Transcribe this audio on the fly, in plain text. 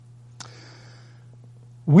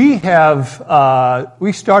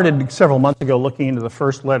We started several months ago looking into the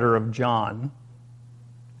first letter of John.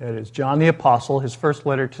 That is John the Apostle, his first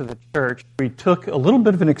letter to the church. We took a little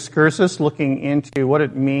bit of an excursus looking into what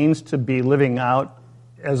it means to be living out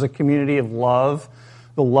as a community of love,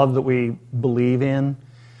 the love that we believe in.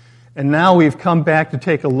 And now we've come back to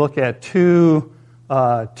take a look at two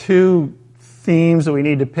themes that we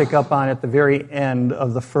need to pick up on at the very end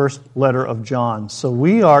of the first letter of John. So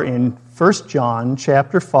we are in 1 John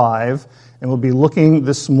chapter 5, and we'll be looking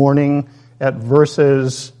this morning at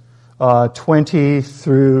verses 20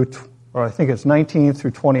 through, or I think it's 19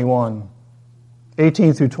 through 21,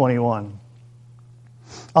 18 through 21.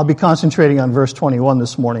 I'll be concentrating on verse 21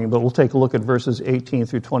 this morning, but we'll take a look at verses 18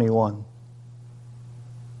 through 21.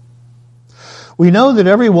 We know that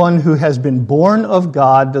everyone who has been born of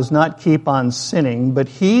God does not keep on sinning, but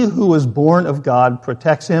he who was born of God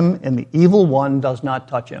protects him, and the evil one does not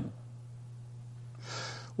touch him.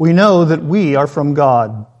 We know that we are from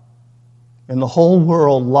God, and the whole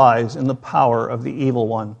world lies in the power of the evil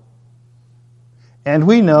one. And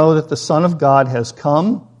we know that the Son of God has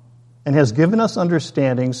come and has given us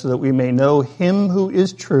understanding so that we may know him who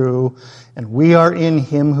is true, and we are in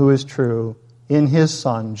him who is true, in his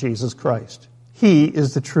Son, Jesus Christ. He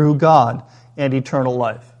is the true God and eternal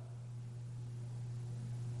life.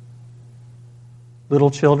 Little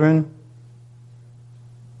children,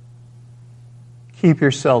 keep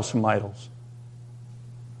yourselves from idols.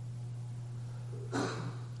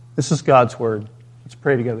 This is God's word. Let's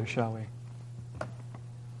pray together, shall we?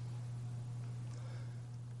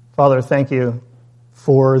 Father, thank you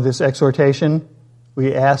for this exhortation.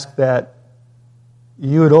 We ask that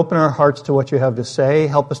you would open our hearts to what you have to say,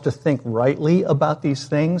 help us to think rightly about these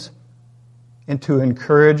things, and to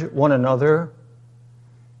encourage one another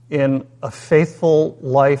in a faithful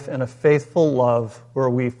life and a faithful love where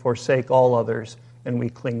we forsake all others and we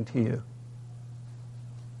cling to you.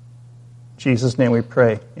 In Jesus' name we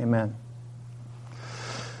pray. Amen.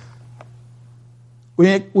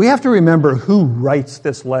 We have to remember who writes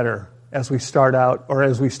this letter as we start out, or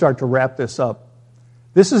as we start to wrap this up.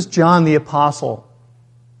 This is John the Apostle.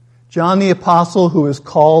 John the Apostle, who is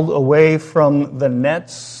called away from the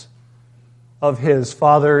nets of his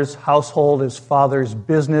father's household, his father's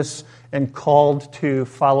business, and called to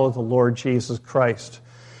follow the Lord Jesus Christ.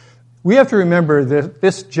 We have to remember that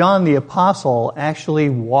this John the Apostle actually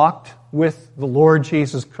walked with the Lord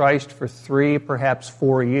Jesus Christ for 3, perhaps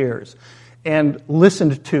 4 years, and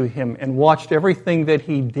listened to him and watched everything that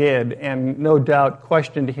he did, and no doubt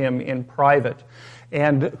questioned him in private,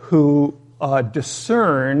 and who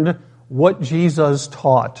discerned what Jesus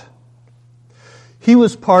taught. He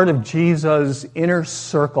was part of Jesus' inner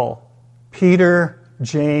circle, Peter,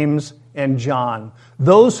 James, and John,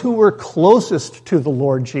 those who were closest to the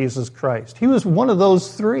Lord Jesus Christ. He was one of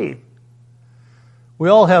those 3. We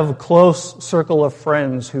all have a close circle of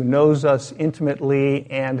friends who knows us intimately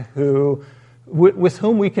and with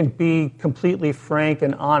whom we can be completely frank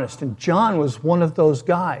and honest. And John was one of those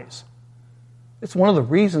guys. It's one of the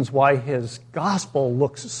reasons why his gospel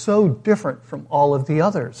looks so different from all of the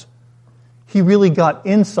others. He really got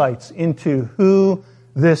insights into who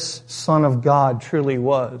this Son of God truly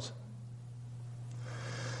was.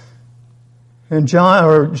 And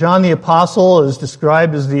John the Apostle is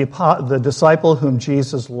described as the disciple whom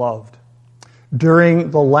Jesus loved. During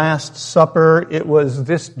the Last Supper, it was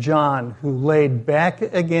this John who laid back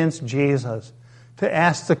against Jesus to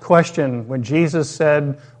ask the question when Jesus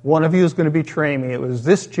said, "One of you is going to betray me." It was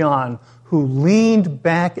this John who leaned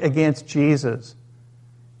back against Jesus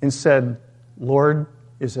and said, "Lord,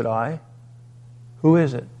 is it I? Who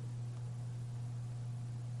is it?"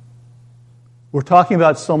 We're talking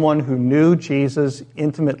about someone who knew Jesus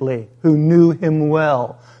intimately, who knew him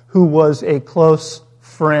well, who was a close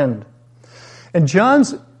friend. And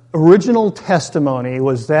John's original testimony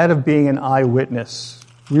was that of being an eyewitness.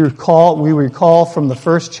 We recall from the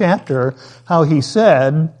first chapter how he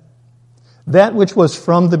said, "That which was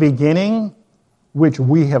from the beginning, which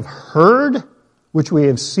we have heard, which we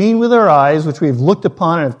have seen with our eyes, which we have looked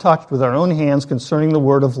upon and have touched with our own hands concerning the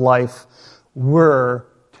word of life, we're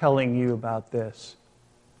telling you about this."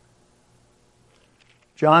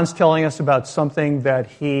 John's telling us about something that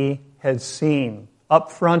he had seen, up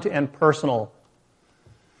front and personal.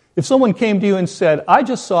 If someone came to you and said, "I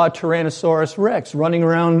just saw a Tyrannosaurus Rex running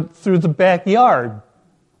around through the backyard,"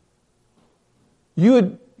 you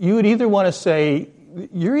would either want to say,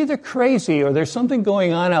 "You're either crazy or there's something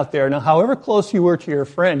going on out there." Now, however close you were to your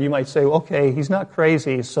friend, you might say, "Okay, he's not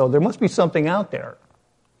crazy, so there must be something out there."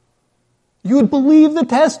 You would believe the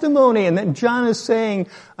testimony. And then John is saying,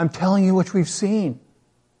 "I'm telling you what we've seen.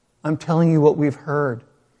 I'm telling you what we've heard."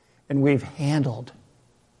 and we've handled.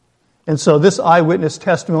 And so this eyewitness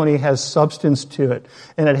testimony has substance to it,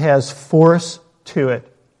 and it has force to it.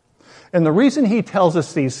 And the reason he tells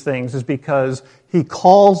us these things is because he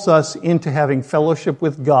calls us into having fellowship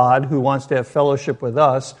with God, who wants to have fellowship with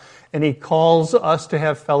us, and he calls us to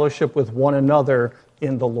have fellowship with one another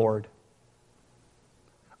in the Lord.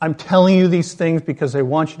 I'm telling you these things because I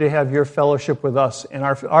want you to have your fellowship with us, and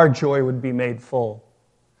our joy would be made full.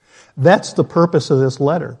 That's the purpose of this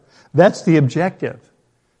letter. That's the objective.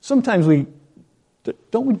 Sometimes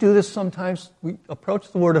don't we do this sometimes? We approach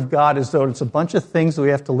the Word of God as though it's a bunch of things that we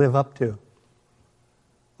have to live up to.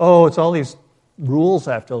 Oh, it's all these rules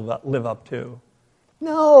I have to live up to.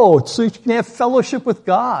 No, it's so you can have fellowship with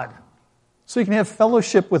God. So you can have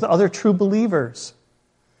fellowship with other true believers.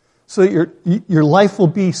 So that your life will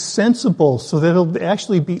be sensible, so that it'll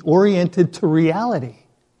actually be oriented to reality.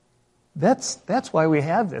 That's why we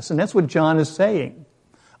have this, and that's what John is saying.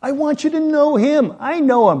 I want you to know him. I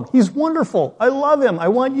know him. He's wonderful. I love him. I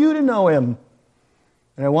want you to know him.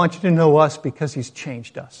 And I want you to know us because he's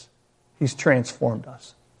changed us. He's transformed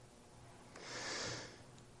us.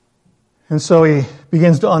 And so he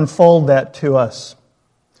begins to unfold that to us.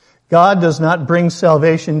 God does not bring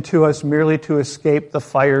salvation to us merely to escape the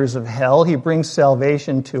fires of hell. He brings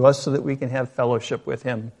salvation to us so that we can have fellowship with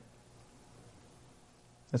him.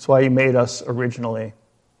 That's why he made us originally.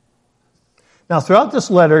 Now, throughout this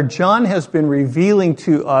letter, John has been revealing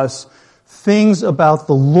to us things about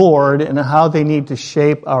the Lord and how they need to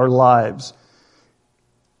shape our lives.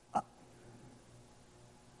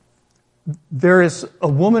 There is a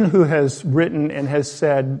woman who has written and has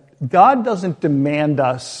said, God doesn't demand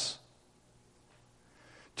us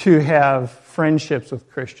to have friendships with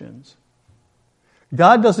Christians.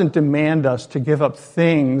 God doesn't demand us to give up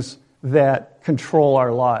things that control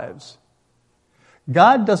our lives.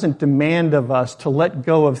 God doesn't demand of us to let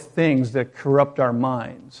go of things that corrupt our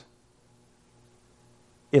minds.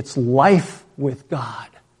 It's life with God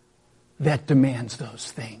that demands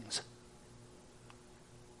those things.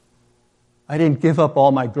 I didn't give up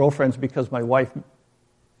all my girlfriends because my wife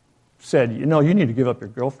said, you need to give up your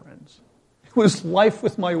girlfriends. It was life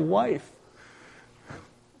with my wife.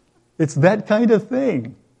 It's that kind of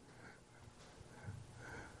thing.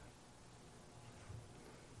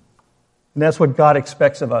 And that's what God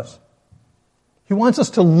expects of us. He wants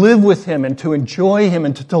us to live with him and to enjoy him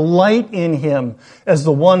and to delight in him as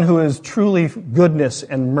the one who is truly goodness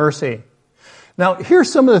and mercy. Now, here's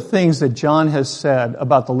some of the things that John has said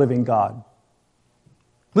about the living God.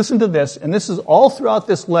 Listen to this, and this is all throughout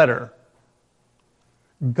this letter.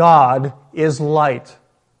 God is light.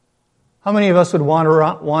 How many of us would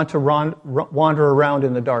want to wander around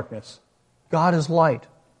in the darkness? God is light.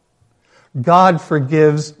 God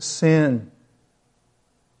forgives sin.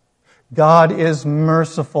 God is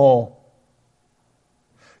merciful.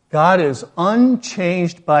 God is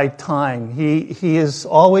unchanged by time. He is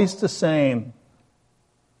always the same.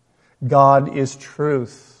 God is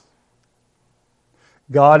truth.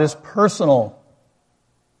 God is personal.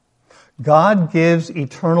 God gives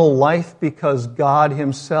eternal life because God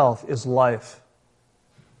himself is life.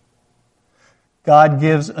 God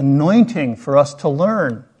gives anointing for us to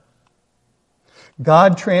learn.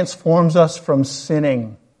 God transforms us from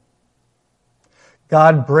sinning.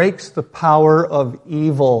 God breaks the power of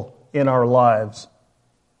evil in our lives.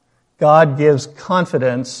 God gives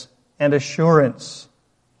confidence and assurance.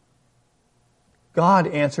 God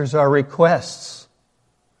answers our requests.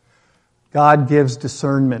 God gives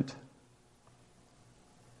discernment.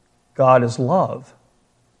 God is love.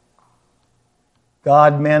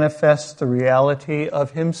 God manifests the reality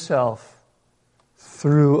of himself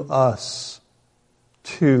through us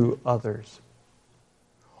to others.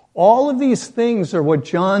 All of these things are what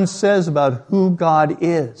John says about who God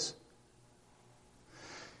is.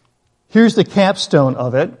 Here's the capstone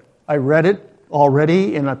of it. I read it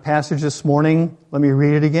already in a passage this morning. Let me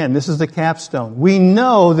read it again. This is the capstone. We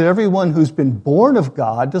know that everyone who's been born of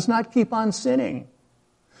God does not keep on sinning,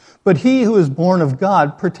 but he who is born of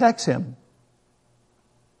God protects him,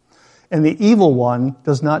 and the evil one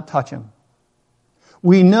does not touch him.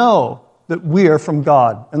 We know that we are from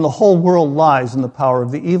God, and the whole world lies in the power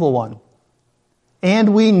of the evil one.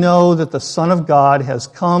 And we know that the Son of God has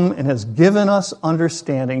come and has given us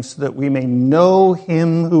understanding so that we may know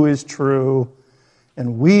him who is true,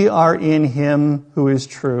 and we are in him who is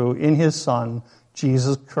true, in his Son,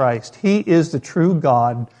 Jesus Christ. He is the true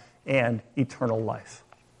God and eternal life.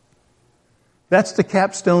 That's the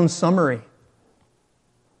capstone summary.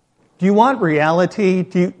 Do you want reality?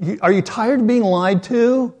 Are you tired of being lied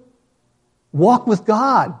to? Walk with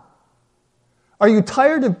God. Are you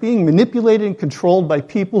tired of being manipulated and controlled by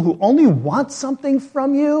people who only want something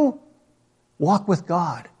from you? Walk with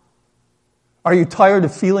God. Are you tired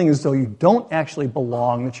of feeling as though you don't actually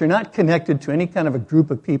belong, that you're not connected to any kind of a group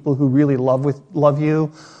of people who really love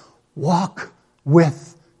you? Walk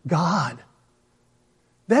with God.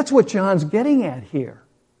 That's what John's getting at here.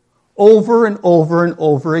 Over and over and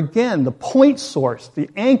over again, the point source, the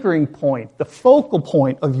anchoring point, the focal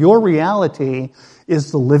point of your reality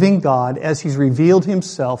is the living God as He's revealed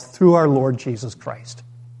Himself through our Lord Jesus Christ.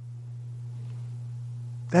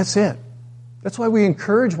 That's it. That's why we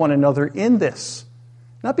encourage one another in this.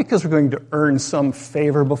 Not because we're going to earn some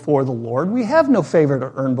favor before the Lord. We have no favor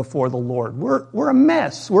to earn before the Lord. We're a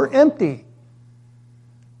mess. We're empty.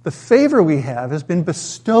 The favor we have has been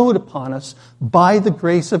bestowed upon us by the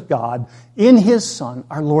grace of God in His Son,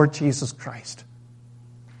 our Lord Jesus Christ.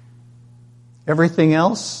 Everything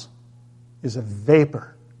else is a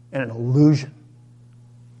vapor and an illusion.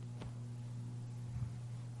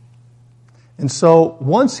 And so,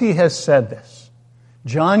 once he has said this,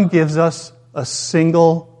 John gives us a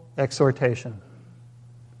single exhortation.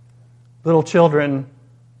 Little children,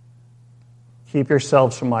 keep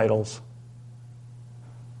yourselves from idols.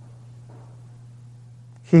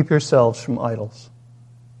 Keep yourselves from idols.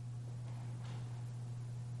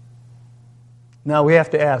 Now we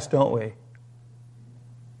have to ask, don't we?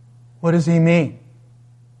 What does he mean?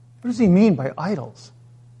 What does he mean by idols?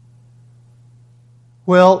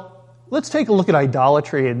 Well, let's take a look at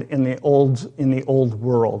idolatry in the old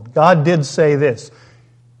world. God did say this,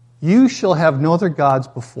 "You shall have no other gods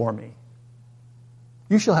before me."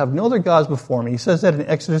 You shall have no other gods before me. He says that in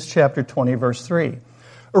Exodus chapter 20, verse 3.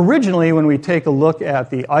 Originally, when we take a look at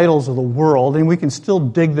the idols of the world, and we can still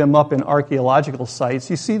dig them up in archaeological sites,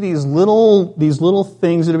 you see these little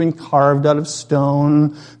things that have been carved out of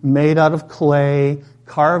stone, made out of clay,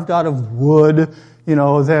 carved out of wood. You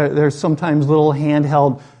know, there's sometimes little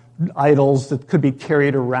handheld idols that could be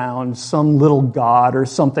carried around, some little god or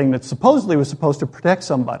something that supposedly was supposed to protect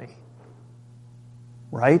somebody.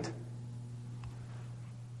 Right?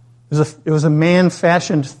 It was a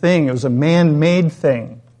man-fashioned thing. It was a man-made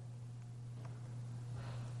thing.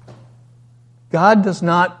 God does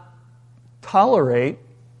not tolerate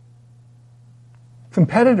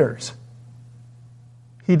competitors.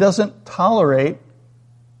 He doesn't tolerate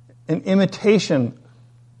an imitation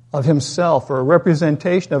of Himself or a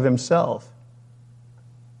representation of Himself.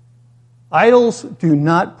 Idols do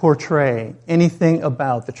not portray anything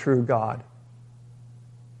about the true God.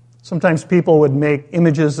 Sometimes people would make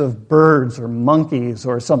images of birds or monkeys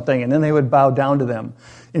or something, and then they would bow down to them.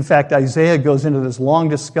 In fact, Isaiah goes into this long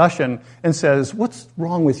discussion and says, "What's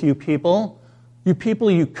wrong with you people? You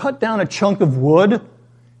people, you cut down a chunk of wood,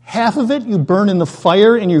 half of it you burn in the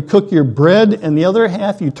fire and you cook your bread, and the other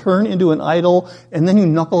half you turn into an idol, and then you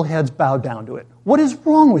knuckleheads bow down to it. What is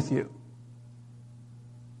wrong with you?"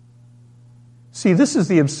 See, this is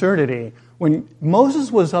the absurdity. When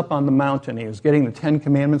Moses was up on the mountain, he was getting the 10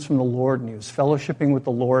 Commandments from the Lord, and he was fellowshipping with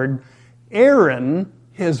the Lord. Aaron,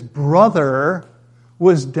 his brother,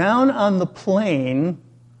 was down on the plain,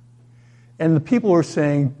 and the people were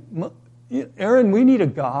saying, "Aaron, we need a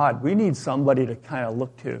God. We need somebody to kind of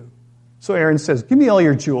look to." So Aaron says, "Give me all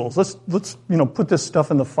your jewels. Let's put this stuff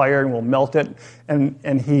in the fire and we'll melt it."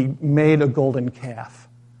 And he made a golden calf.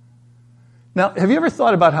 Now, have you ever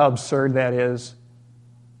thought about how absurd that is?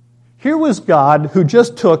 Here was God who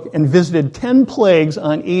just took and visited 10 plagues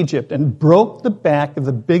on Egypt and broke the back of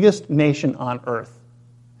the biggest nation on earth.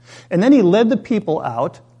 And then He led the people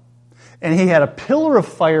out, and He had a pillar of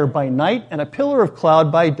fire by night and a pillar of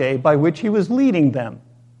cloud by day by which He was leading them.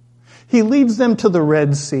 He leads them to the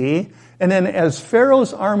Red Sea, and then as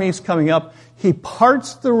Pharaoh's army is coming up, He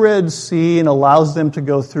parts the Red Sea and allows them to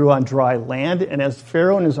go through on dry land. And as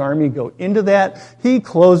Pharaoh and his army go into that, He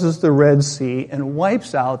closes the Red Sea and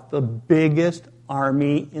wipes out the biggest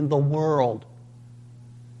army in the world.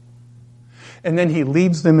 And then He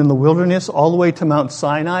leads them in the wilderness all the way to Mount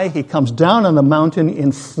Sinai. He comes down on the mountain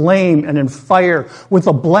in flame and in fire with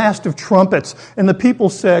a blast of trumpets. And the people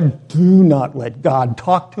said, "Do not let God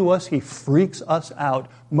talk to us. He freaks us out.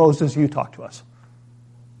 Moses, you talk to us."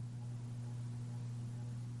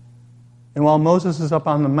 And while Moses is up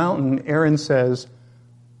on the mountain, Aaron says,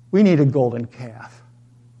 "We need a golden calf."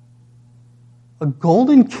 A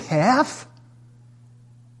golden calf?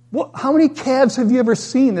 How many calves have you ever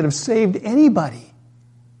seen that have saved anybody?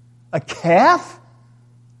 A calf?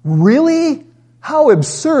 Really? How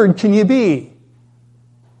absurd can you be?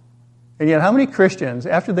 And yet, how many Christians,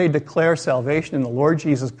 after they declare salvation in the Lord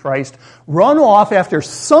Jesus Christ, run off after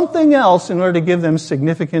something else in order to give them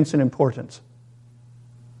significance and importance?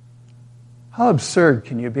 How absurd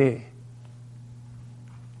can you be?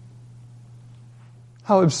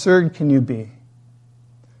 How absurd can you be?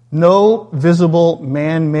 No visible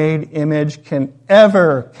man-made image can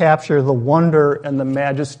ever capture the wonder and the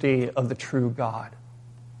majesty of the true God.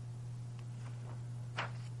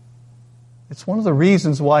 It's one of the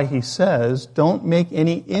reasons why he says, don't make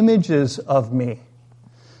any images of me.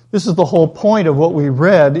 This is the whole point of what we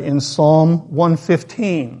read in Psalm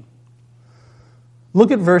 115.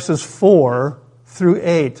 Look at verses 4 through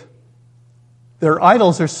 8. Their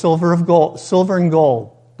idols are silver and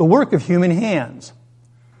gold, the work of human hands.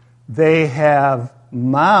 They have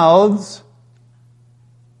mouths,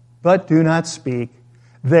 but do not speak.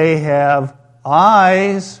 They have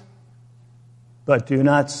eyes, but do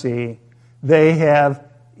not see. They have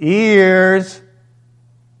ears,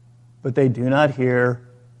 but they do not hear.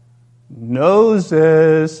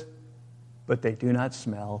 Noses, but they do not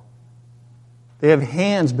smell. They have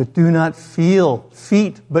hands, but do not feel.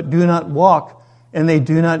 Feet, but do not walk. And they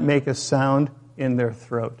do not make a sound in their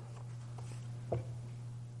throat.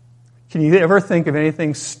 Can you ever think of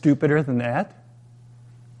anything stupider than that?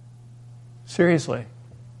 Seriously.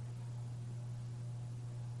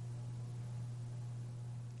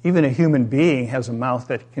 Even a human being has a mouth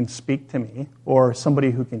that can speak to me, or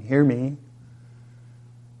somebody who can hear me.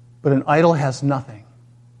 But an idol has nothing.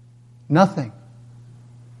 Nothing.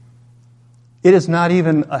 It is not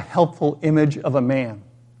even a helpful image of a man,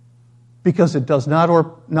 because it does not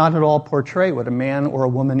at all portray what a man or a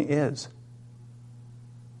woman is.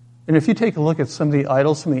 And if you take a look at some of the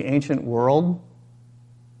idols from the ancient world,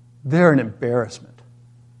 they're an embarrassment.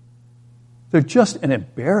 They're just an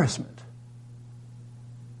embarrassment.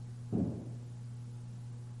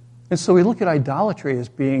 And so we look at idolatry as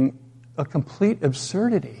being a complete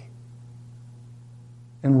absurdity.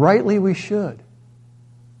 And rightly we should.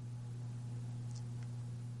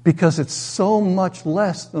 Because it's so much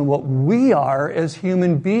less than what we are as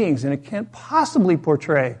human beings, and it can't possibly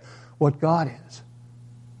portray what God is.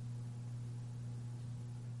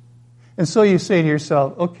 And so you say to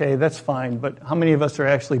yourself, okay, that's fine, but how many of us are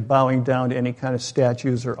actually bowing down to any kind of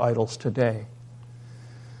statues or idols today?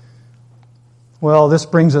 Well, this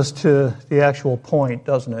brings us to the actual point,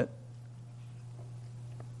 doesn't it?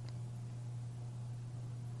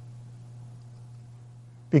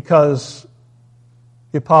 Because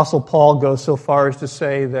the Apostle Paul goes so far as to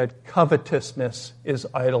say that covetousness is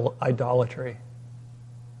idolatry.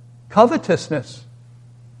 Covetousness.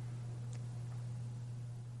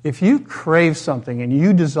 If you crave something and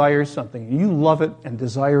you desire something, and you love it and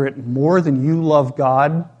desire it more than you love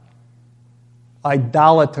God,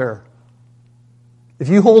 idolater. If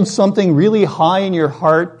you hold something really high in your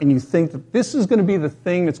heart and you think that this is going to be the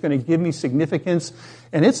thing that's going to give me significance,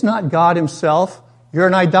 and it's not God himself, you're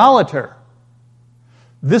an idolater.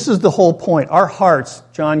 This is the whole point. Our hearts,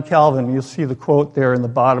 John Calvin, you'll see the quote there in the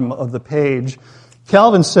bottom of the page.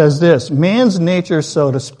 Calvin says this, man's nature,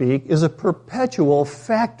 so to speak, is a perpetual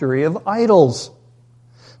factory of idols.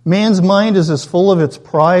 Man's mind is as full of its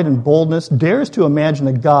pride and boldness, dares to imagine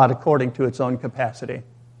a God according to its own capacity.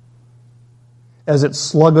 As it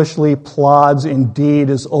sluggishly plods,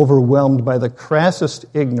 indeed, is overwhelmed by the crassest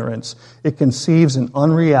ignorance, it conceives an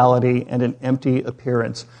unreality and an empty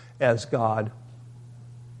appearance as God.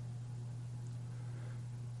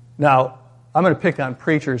 Now, I'm going to pick on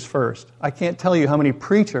preachers first. I can't tell you how many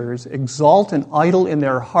preachers exalt an idol in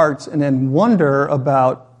their hearts and then wonder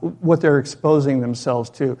about what they're exposing themselves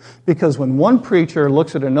to. Because when one preacher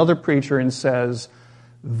looks at another preacher and says,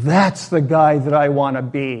 that's the guy that I want to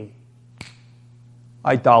be,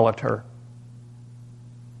 idolater.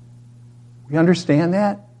 You understand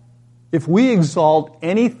that? If we exalt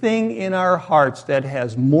anything in our hearts that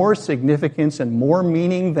has more significance and more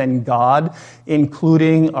meaning than God,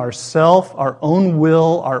 including ourself, our own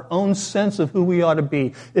will, our own sense of who we ought to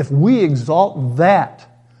be, if we exalt that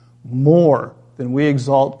more than we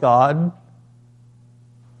exalt God,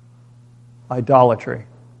 idolatry.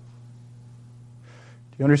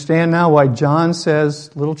 Do you understand now why John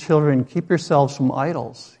says, little children, keep yourselves from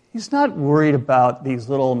idols? He's not worried about these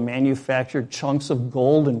little manufactured chunks of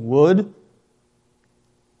gold and wood.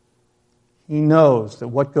 He knows that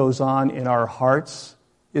what goes on in our hearts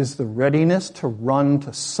is the readiness to run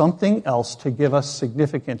to something else to give us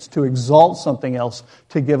significance, to exalt something else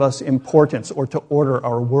to give us importance or to order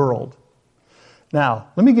our world. Now,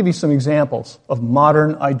 let me give you some examples of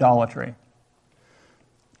modern idolatry.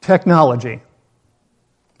 Technology.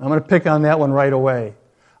 I'm going to pick on that one right away.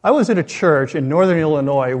 I was at a church in northern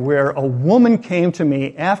Illinois where a woman came to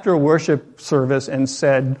me after a worship service and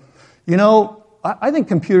said, you know, I think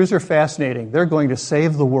computers are fascinating. They're going to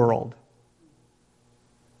save the world.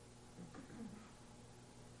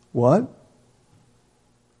 What?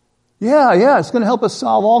 Yeah, it's going to help us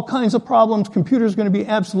solve all kinds of problems. Computers are going to be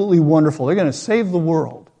absolutely wonderful. They're going to save the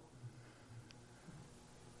world.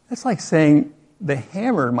 That's like saying the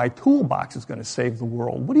hammer in my toolbox is going to save the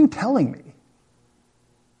world. What are you telling me?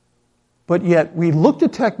 But yet we look to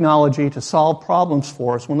technology to solve problems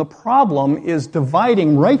for us when the problem is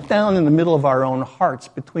dividing right down in the middle of our own hearts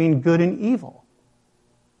between good and evil.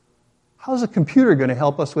 How's a computer going to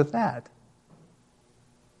help us with that?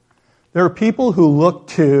 There are people who look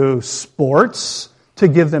to sports to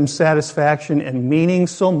give them satisfaction and meaning,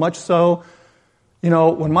 so much so.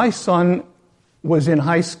 When my son was in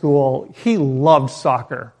high school, he loved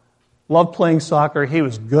soccer. Loved playing soccer. He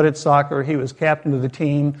was good at soccer. He was captain of the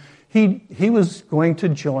team. He was going to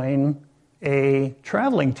join a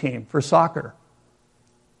traveling team for soccer.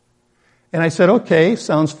 And I said, okay,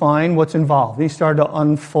 sounds fine. What's involved? And he started to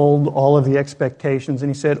unfold all of the expectations. And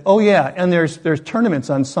he said, oh yeah, and there's tournaments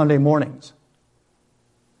on Sunday mornings.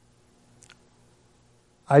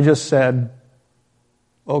 I just said,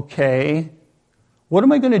 okay, what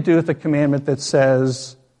am I going to do with the commandment that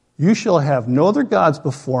says, you shall have no other gods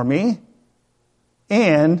before me,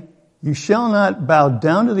 and you shall not bow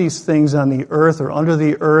down to these things on the earth or under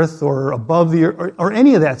the earth or above the earth or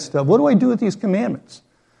any of that stuff. What do I do with these commandments?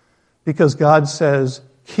 Because God says,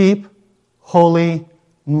 keep holy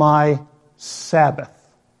my Sabbath.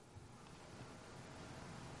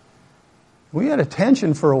 We had a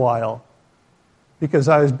tension for a while because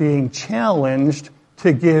I was being challenged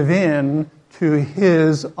to give in to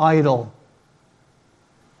his idol.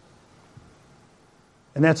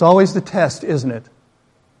 And that's always the test, isn't it?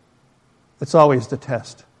 It's always the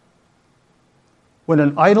test. When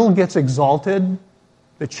an idol gets exalted,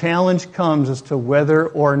 the challenge comes as to whether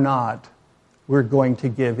or not we're going to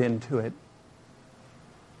give in to it.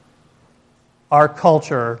 Our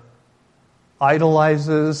culture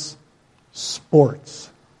idolizes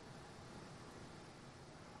sports.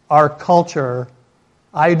 Our culture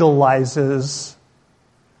idolizes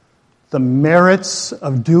the merits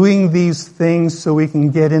of doing these things so we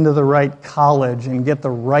can get into the right college and get the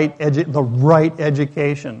right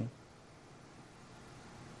education.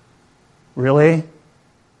 Really?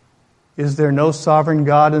 Is there no sovereign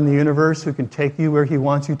God in the universe who can take you where he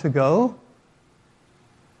wants you to go?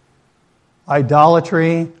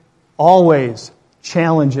 Idolatry always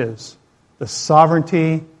challenges the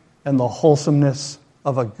sovereignty and the wholesomeness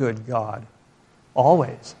of a good God.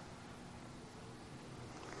 Always.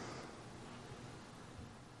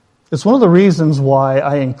 It's one of the reasons why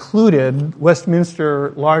I included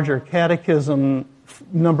Westminster Larger Catechism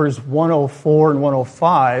numbers 104 and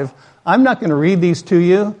 105. I'm not going to read these to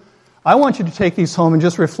you. I want you to take these home and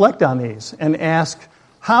just reflect on these and ask,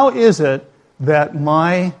 how is it that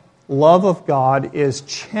my love of God is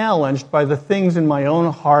challenged by the things in my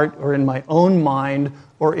own heart or in my own mind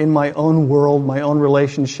or in my own world, my own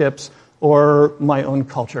relationships, or my own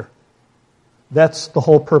culture? That's the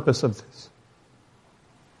whole purpose of this.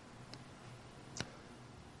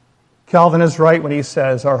 Calvin is right when he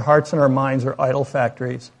says our hearts and our minds are idol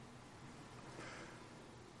factories.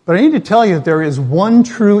 But I need to tell you that there is one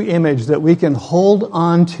true image that we can hold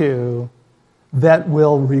on to that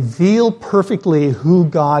will reveal perfectly who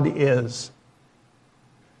God is.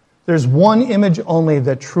 There's one image only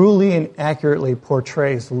that truly and accurately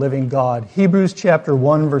portrays the living God. Hebrews chapter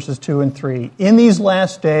 1, verses 2 and 3. In these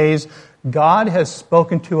last days, God has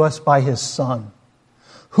spoken to us by his Son,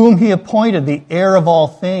 whom he appointed the heir of all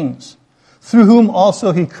things, through whom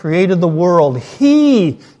also he created the world.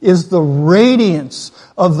 He is the radiance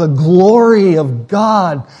of the glory of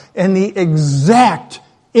God and the exact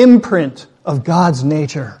imprint of God's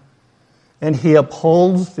nature. And he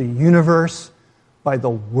upholds the universe by the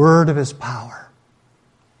word of his power.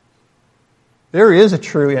 There is a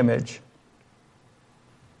true image.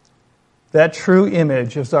 That true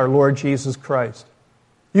image is our Lord Jesus Christ.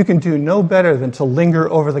 You can do no better than to linger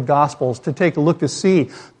over the Gospels, to take a look to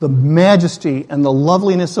see the majesty and the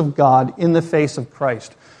loveliness of God in the face of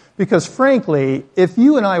Christ. Because frankly, if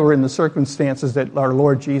you and I were in the circumstances that our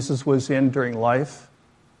Lord Jesus was in during life,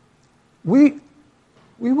 we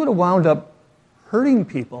would have wound up hurting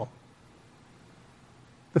people.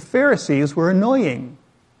 The Pharisees were annoying.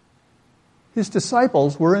 His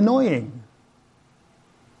disciples were annoying.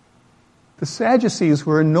 The Sadducees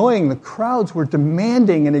were annoying. The crowds were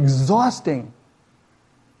demanding and exhausting.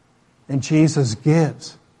 And Jesus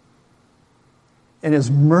gives and is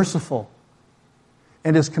merciful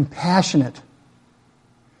and is compassionate.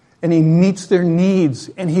 And he meets their needs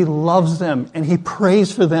and he loves them and he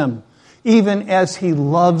prays for them. even as He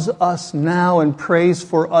loves us now and prays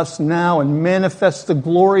for us now and manifests the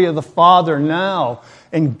glory of the Father now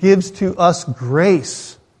and gives to us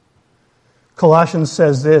grace. Colossians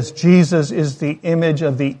says this, Jesus is the image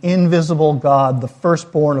of the invisible God, the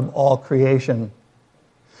firstborn of all creation.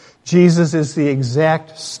 Jesus is the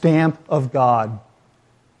exact stamp of God.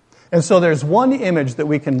 And so there's one image that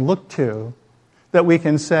we can look to, that we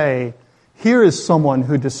can say, here is someone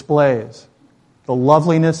who displays the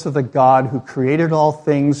loveliness of the God who created all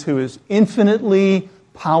things, who is infinitely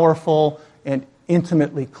powerful and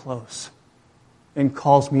intimately close, and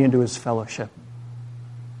calls me into His fellowship.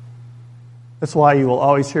 That's why you will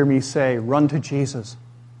always hear me say, run to Jesus.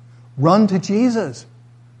 Run to Jesus.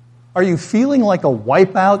 Are you feeling like a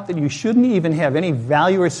wipeout that you shouldn't even have any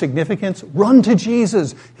value or significance? Run to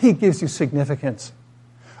Jesus. He gives you significance.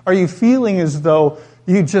 Are you feeling as though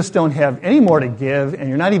you just don't have any more to give and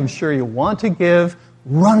you're not even sure you want to give?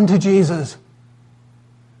 Run to Jesus.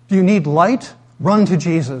 Do you need light? Run to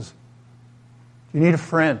Jesus. Do you need a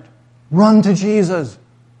friend? Run to Jesus.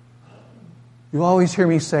 You always hear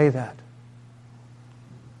me say that.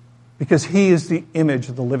 Because He is the image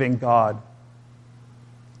of the living God.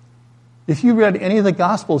 If you read any of the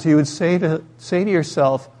Gospels, you would say to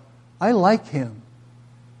yourself, I like Him.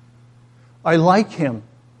 I like Him,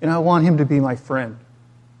 and I want Him to be my friend.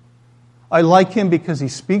 I like Him because He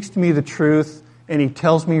speaks to me the truth, and He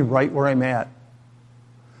tells me right where I'm at.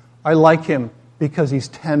 I like Him because He's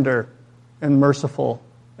tender and merciful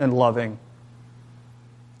and loving.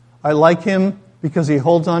 I like Him because He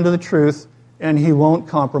holds on to the truth, and He won't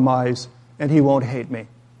compromise, and He won't hate me.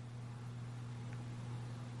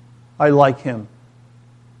 I like Him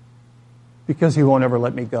because He won't ever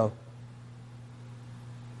let me go.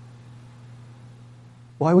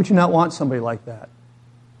 Why would you not want somebody like that?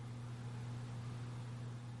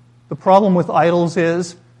 The problem with idols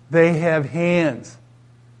is they have hands,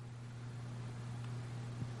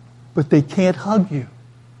 but they can't hug you.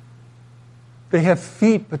 They have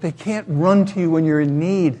feet, but they can't run to you when you're in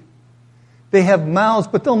need. They have mouths,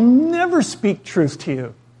 but they'll never speak truth to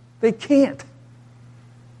you. They can't.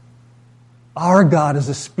 Our God is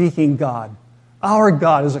a speaking God. Our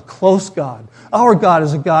God is a close God. Our God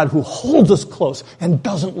is a God who holds us close and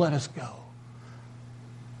doesn't let us go.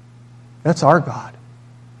 That's our God.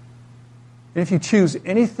 And if you choose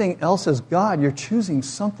anything else as God, you're choosing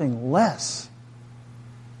something less.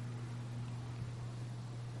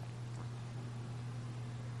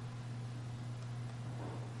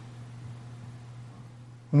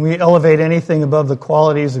 When we elevate anything above the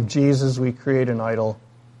qualities of Jesus, we create an idol.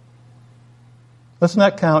 Let's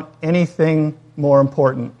not count anything more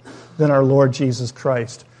important than our Lord Jesus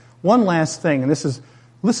Christ. One last thing, and this is,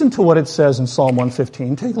 listen to what it says in Psalm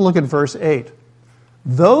 115. Take a look at verse 8.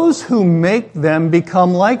 Those who make them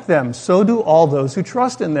become like them, so do all those who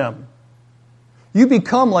trust in them. You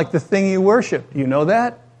become like the thing you worship. Do you know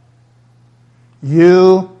that?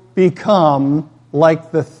 You become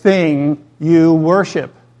like the thing you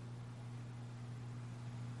worship.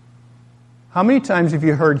 How many times have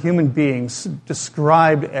you heard human beings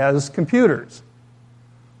described as computers?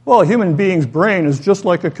 Well, a human being's brain is just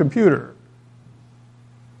like a computer.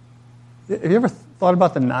 Have you ever thought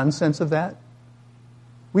about the nonsense of that?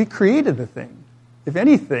 We created the thing. If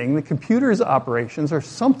anything, the computer's operations are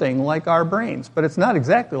something like our brains, but it's not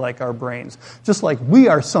exactly like our brains. Just like we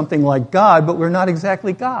are something like God, but we're not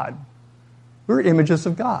exactly God. We're images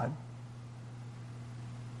of God.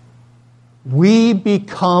 We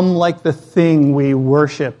become like the thing we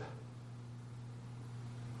worship.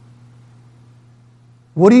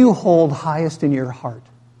 What do you hold highest in your heart?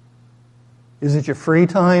 Is it your free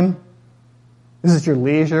time? Is it your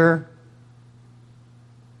leisure?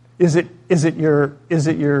 Is it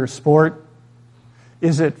your sport?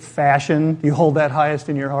 Is it fashion? Do you hold that highest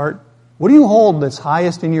in your heart? What do you hold that's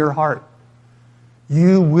highest in your heart?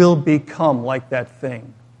 You will become like that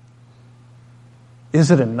thing. Is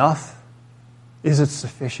it enough? Is it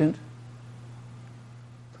sufficient?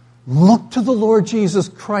 Look to the Lord Jesus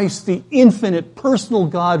Christ, the infinite personal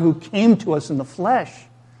God who came to us in the flesh.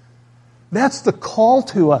 That's the call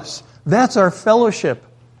to us. That's our fellowship.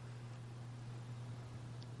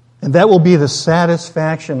 And that will be the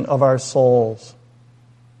satisfaction of our souls.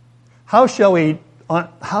 How shall we, what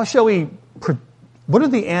are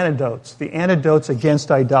the antidotes? The antidotes against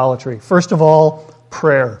idolatry. First of all,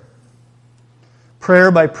 prayer.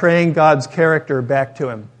 Prayer by praying God's character back to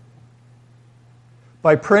Him.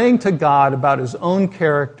 By praying to God about His own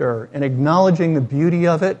character and acknowledging the beauty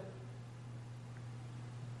of it,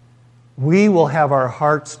 we will have our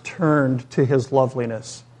hearts turned to His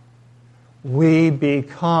loveliness. We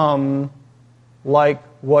become like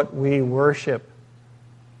what we worship.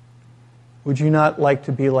 Would you not like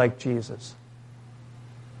to be like Jesus?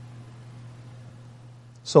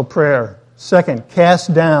 So prayer. Second,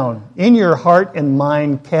 cast down. In your heart and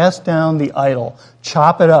mind, cast down the idol.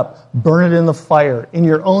 Chop it up. Burn it in the fire. In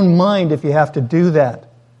your own mind, if you have to do that.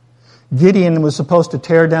 Gideon was supposed to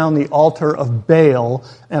tear down the altar of Baal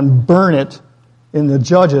and burn it in the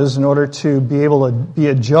Judges in order to be able to be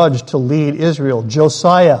a judge to lead Israel.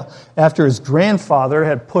 Josiah, after his grandfather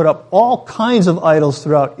had put up all kinds of idols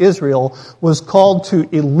throughout Israel, was called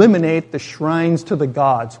to eliminate the shrines to the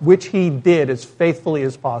gods, which he did as faithfully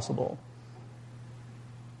as possible.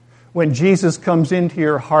 When Jesus comes into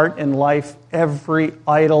your heart and life, every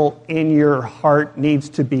idol in your heart needs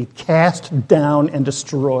to be cast down and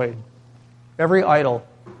destroyed. Every idol.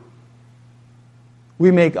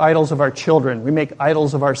 We make idols of our children. We make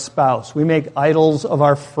idols of our spouse. We make idols of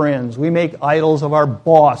our friends. We make idols of our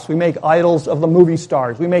boss. We make idols of the movie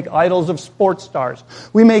stars. We make idols of sports stars.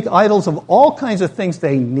 We make idols of all kinds of things.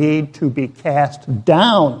 They need to be cast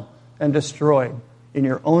down and destroyed in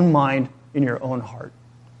your own mind, in your own heart.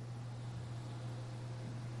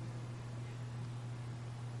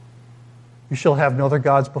 You shall have no other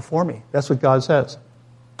gods before me. That's what God says.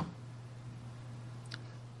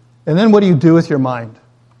 And then what do you do with your mind?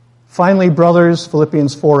 Finally, brothers,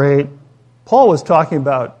 Philippians 4:8. Paul was talking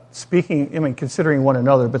about considering one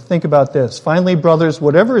another, but think about this. Finally, brothers,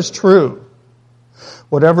 whatever is true,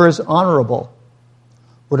 whatever is honorable,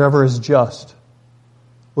 whatever is just,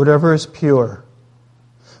 whatever is pure,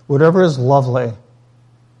 whatever is lovely,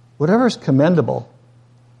 whatever is commendable,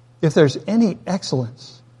 if there's any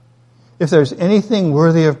excellence, if there's anything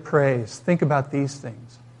worthy of praise, think about these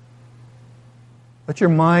things. Let your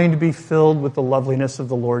mind be filled with the loveliness of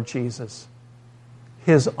the Lord Jesus,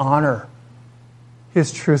 His honor,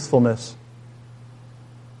 His truthfulness,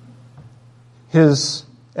 His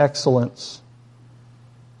excellence,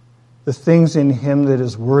 the things in Him that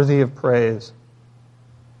is worthy of praise.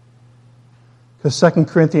 Because 2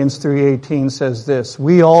 Corinthians 3:18 says this,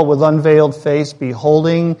 we all with unveiled face,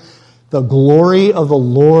 beholding the glory of the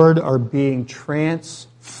Lord, are being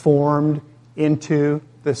transformed into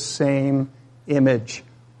the same image.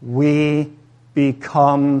 We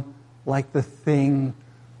become like the thing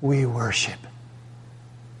we worship.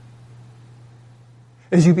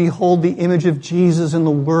 As you behold the image of Jesus in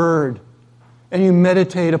the Word and you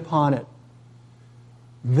meditate upon it,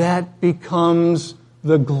 that becomes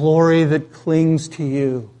the glory that clings to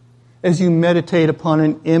you. As you meditate upon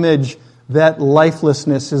an image, that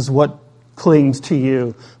lifelessness is what clings to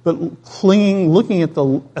you. But looking at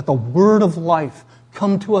the Word of life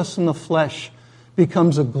come to us in the flesh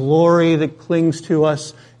becomes a glory that clings to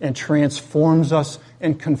us and transforms us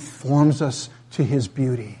and conforms us to His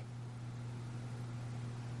beauty.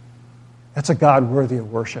 That's a God worthy of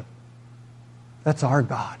worship. That's our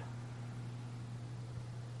God.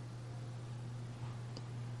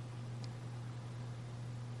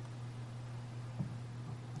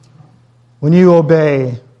 When you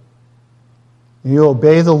obey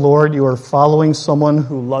the Lord, you are following someone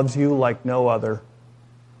who loves you like no other.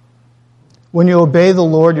 When you obey the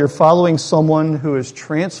Lord, you're following someone who is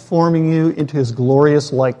transforming you into His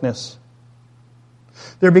glorious likeness.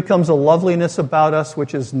 There becomes a loveliness about us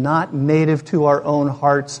which is not native to our own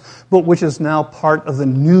hearts, but which is now part of the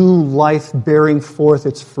new life bearing forth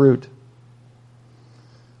its fruit.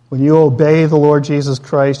 When you obey the Lord Jesus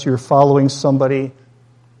Christ, you're following somebody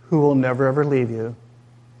who will never ever leave you,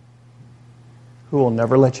 who will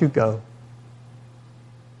never let you go,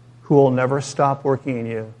 who will never stop working in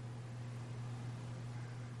you,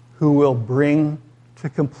 who will bring to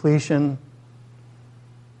completion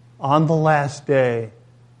on the last day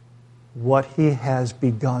what He has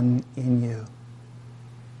begun in you.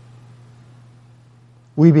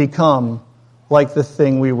 We become like the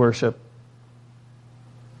thing we worship.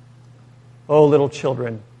 Oh, little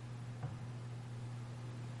children,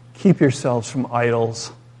 keep yourselves from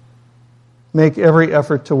idols. Make every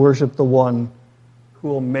effort to worship the one who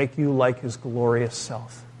will make you like His glorious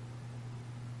self.